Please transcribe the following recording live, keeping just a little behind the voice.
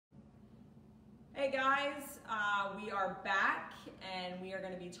Hey guys, we are back and we are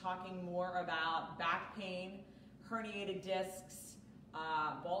going to be talking more about back pain, herniated discs,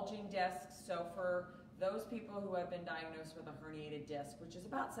 bulging discs. So for those people who have been diagnosed with a herniated disc, which is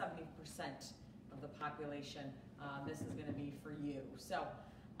about 70% of the population, this is going to be for you. So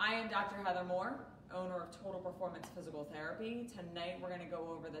I am Dr. Heather Moore, owner of Total Performance Physical Therapy. Tonight we're going to go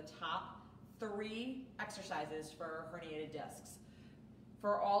over the top 3 exercises for herniated discs.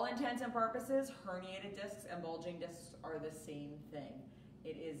 For all intents and purposes, herniated discs and bulging discs are the same thing.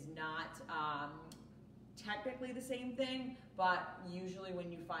 It is not technically the same thing, but usually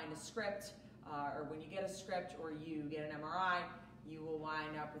when you find a script, or when you get a script or you get an MRI, you will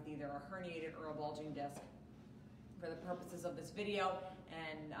wind up with either a herniated or a bulging disc. For the purposes of this video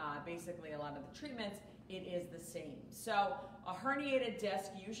and basically a lot of the treatments, it is the same. So a herniated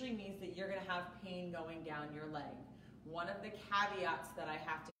disc usually means that you're going to have pain going down your leg. One of the caveats that I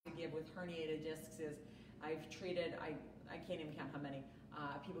have to give with herniated discs is I've treated, I can't even count how many,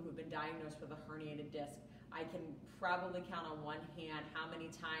 people who've been diagnosed with a herniated disc. I can probably count on one hand how many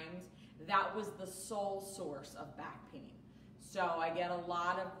times that was the sole source of back pain. So I get a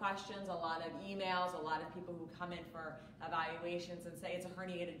lot of questions, a lot of emails, a lot of people who come in for evaluations and say it's a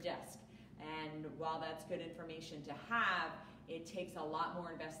herniated disc. And while that's good information to have, it takes a lot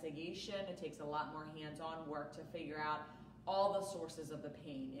more investigation, it takes a lot more hands-on work to figure out all the sources of the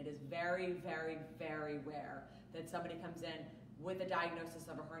pain. It is very, very, very rare that somebody comes in with a diagnosis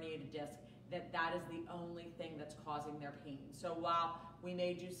of a herniated disc that is the only thing that's causing their pain. So while we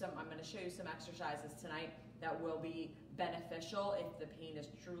may do I'm going to show you some exercises tonight that will be beneficial if the pain is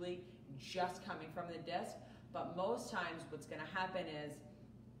truly just coming from the disc, but most times what's going to happen is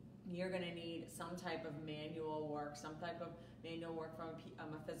you're going to need some type of manual work, some type of manual work from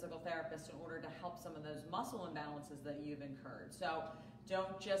a physical therapist in order to help some of those muscle imbalances that you've incurred. So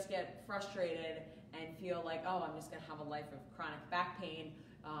don't just get frustrated and feel like, oh, I'm just going to have a life of chronic back pain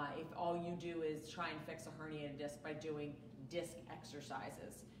if all you do is try and fix a herniated disc by doing disc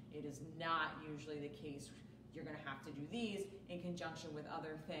exercises. It is not usually the case. You're going to have to do these in conjunction with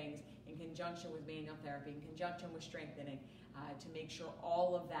other things, in conjunction with manual therapy, in conjunction with strengthening, to make sure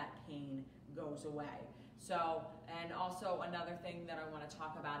all of that pain goes away. So, and also another thing that I want to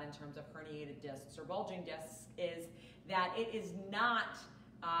talk about in terms of herniated discs or bulging discs is that it is not,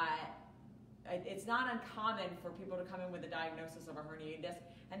 it's not uncommon for people to come in with a diagnosis of a herniated disc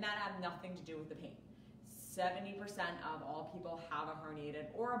and that have nothing to do with the pain. 70% of all people have a herniated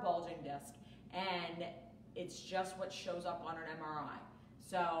or a bulging disc, and it's just what shows up on an MRI.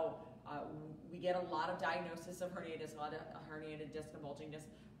 So we get a lot of diagnosis of herniated disc, a lot of herniated disc and bulging disc.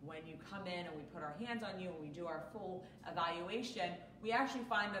 When you come in and we put our hands on you and we do our full evaluation, we actually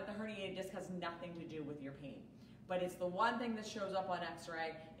find that the herniated disc has nothing to do with your pain. But it's the one thing that shows up on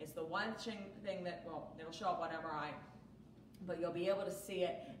x-ray, it's the one thing that, well, it'll show up on MRI, but you'll be able to see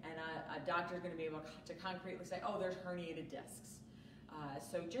it, and a doctor's going to be able to concretely say, oh, there's herniated discs.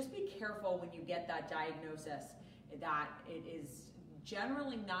 So just be careful when you get that diagnosis that it is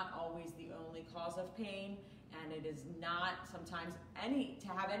generally not always the only cause of pain, and it is not sometimes to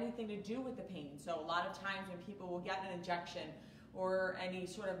have anything to do with the pain. So a lot of times when people will get an injection or any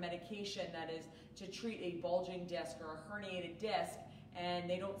sort of medication that is to treat a bulging disc or a herniated disc, and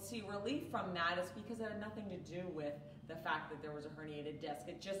they don't see relief from that, it's because it had nothing to do with the fact that there was a herniated disc.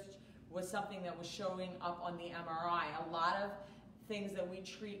 It just was something that was showing up on the MRI. A lot of things that we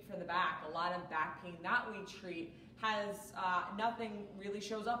treat for the back, a lot of back pain that we treat has nothing really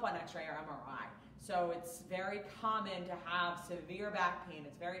shows up on x-ray or MRI. So it's very common to have severe back pain.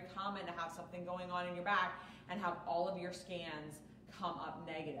 It's very common to have something going on in your back and have all of your scans come up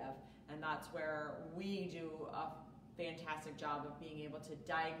negative. And that's where we do a fantastic job of being able to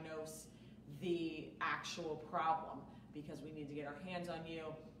diagnose the actual problem, because we need to get our hands on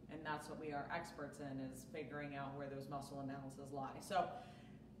you, and that's what we are experts in, is figuring out where those muscle imbalances lie. So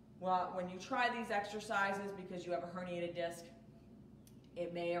when you try these exercises because you have a herniated disc,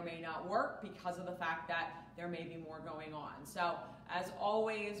 it may or may not work because of the fact that there may be more going on. So as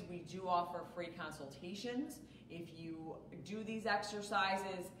always, we do offer free consultations. If you do these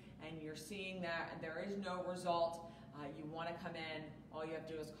exercises and you're seeing that and there is no result, you want to come in, all you have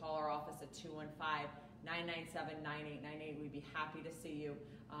to do is call our office at 215-997-9898. We'd be happy to see you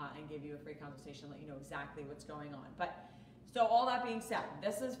and give you a free consultation, let you know exactly what's going on. So all that being said,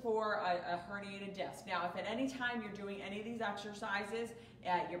 this is for a herniated disc. Now, if at any time you're doing any of these exercises,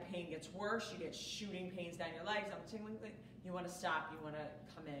 your pain gets worse, you get shooting pains down your legs, you want to stop, you want to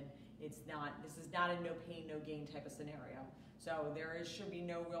come in. This is not a no pain, no gain type of scenario. So should be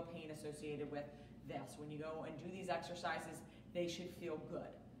no real pain associated with this. When you go and do these exercises, they should feel good.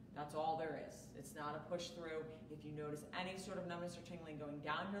 That's all there is. It's not a push through. If you notice any sort of numbness or tingling going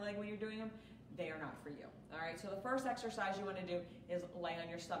down your leg when you're doing them, they are not for you. All right, so the first exercise you want to do is lay on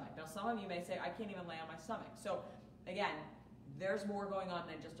your stomach. Now, some of you may say, I can't even lay on my stomach. So again, there's more going on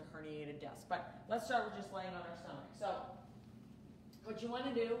than just a herniated disc. But let's start with just laying on our stomach. So what you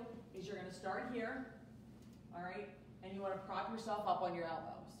want to do is you're going to start here, all right, and you want to prop yourself up on your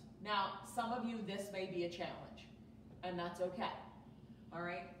elbows. Now, some of you, this may be a challenge, and that's okay, all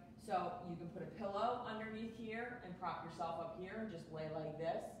right? So you can put a pillow underneath here and prop yourself up here and just lay like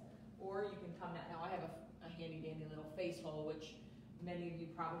this, or you can come down. Now, I have a handy-dandy little face hole, which many of you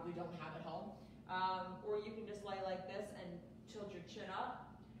probably don't have at home, or you can just lay like this and tilt your chin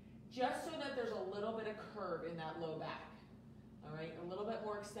up, just so that there's a little bit of curve in that low back. All right, a little bit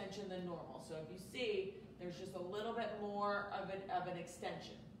more extension than normal. So if you see, there's just a little bit more of an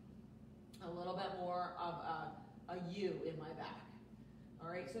extension, a little bit more of a U in my back. All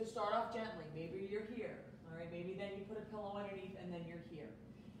right, so start off gently. Maybe you're here. All right, maybe then you put a pillow underneath and then you're here.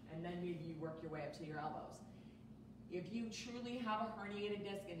 And then maybe you work your way up to your elbows. If you truly have a herniated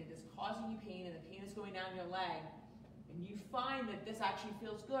disc and it is causing you pain and the pain is going down your leg, and you find that this actually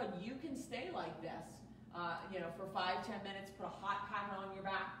feels good, you can stay like this. For 5-10 minutes, put a hot pack on your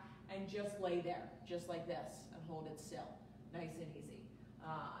back and just lay there, just like this, and hold it still, nice and easy.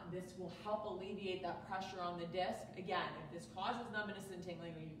 This will help alleviate that pressure on the disc. Again, if this causes numbness and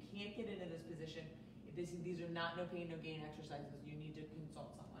tingling, or you can't get into this position, these are not no pain, no gain exercises. You need to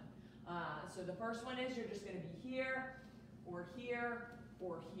consult someone. So the first one is you're just going to be here, or here,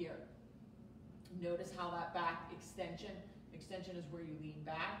 or here. Notice how that back extension is where you lean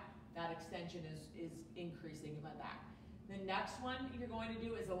back. That extension is increasing in my back. The next one you're going to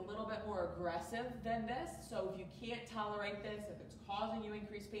do is a little bit more aggressive than this. So if you can't tolerate this, if it's causing you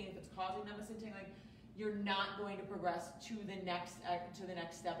increased pain, if it's causing numbness and tingling, you're not going to progress to the next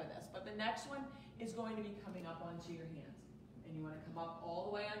step of this. But the next one is going to be coming up onto your hands. And you want to come up all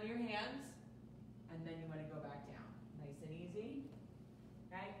the way onto your hands, and then you want to go back down. Nice and easy,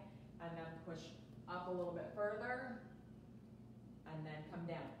 okay? And then push up a little bit further, and then come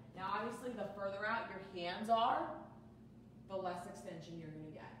down. Now, obviously, the further out your hands are, the less extension you're going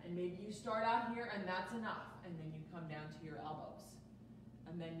to get. And maybe you start out here, and that's enough, and then you come down to your elbows,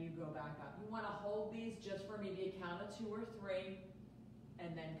 and then you go back up. You want to hold these just for maybe a count of 2 or 3,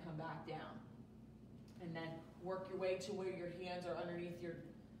 and then come back down. And then work your way to where your hands are underneath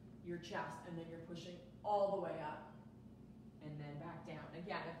your chest, and then you're pushing all the way up, and then back down.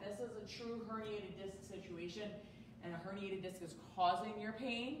 Again, if this is a true herniated disc situation, and a herniated disc is causing your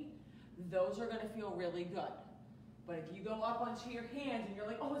pain, those are going to feel really good. But if you go up onto your hands and you're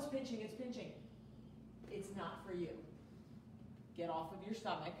like, oh, it's pinching, it's not for you. Get off of your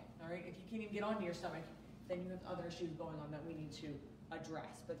stomach, all right? If you can't even get onto your stomach, then you have other issues going on that we need to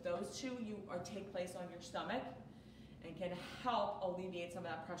address. But those two take place on your stomach and can help alleviate some of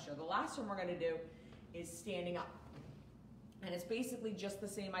that pressure. The last one we're going to do is standing up. And it's basically just the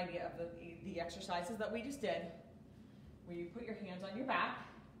same idea of the exercises that we just did, where you put your hands on your back,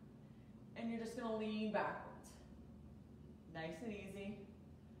 and you're just going to lean backwards. Nice and easy.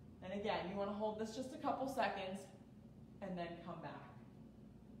 And again, you want to hold this just a couple seconds, and then come back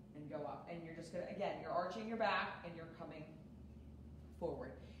and go up. And you're just going to, again, you're arching your back, and you're coming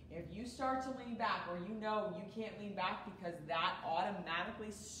forward. If you start to lean back, or you know you can't lean back because that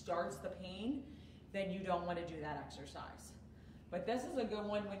automatically starts the pain, then you don't want to do that exercise. But this is a good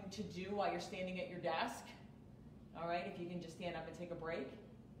one to do while you're standing at your desk. All right, if you can just stand up and take a break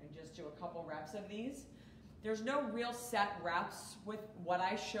and just do a couple reps of these. There's no real set reps with what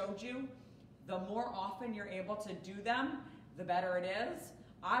I showed you. The more often you're able to do them, the better it is.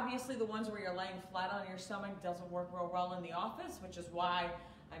 Obviously, the ones where you're laying flat on your stomach doesn't work real well in the office, which is why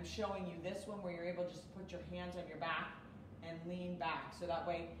I'm showing you this one where you're able just to put your hands on your back and lean back. So that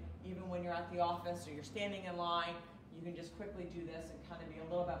way, even when you're at the office or you're standing in line, you can just quickly do this and kind of be a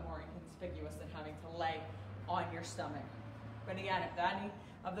little bit more inconspicuous than having to lay on your stomach. But again, if any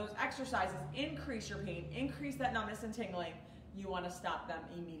of those exercises increase your pain, increase that numbness and tingling, you want to stop them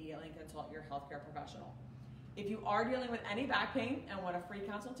immediately and consult your healthcare professional. If you are dealing with any back pain and want a free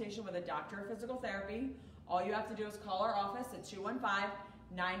consultation with a doctor of physical therapy, all you have to do is call our office at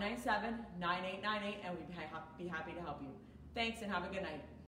 215-997-9898, and we'd be happy to help you. Thanks, and have a good night.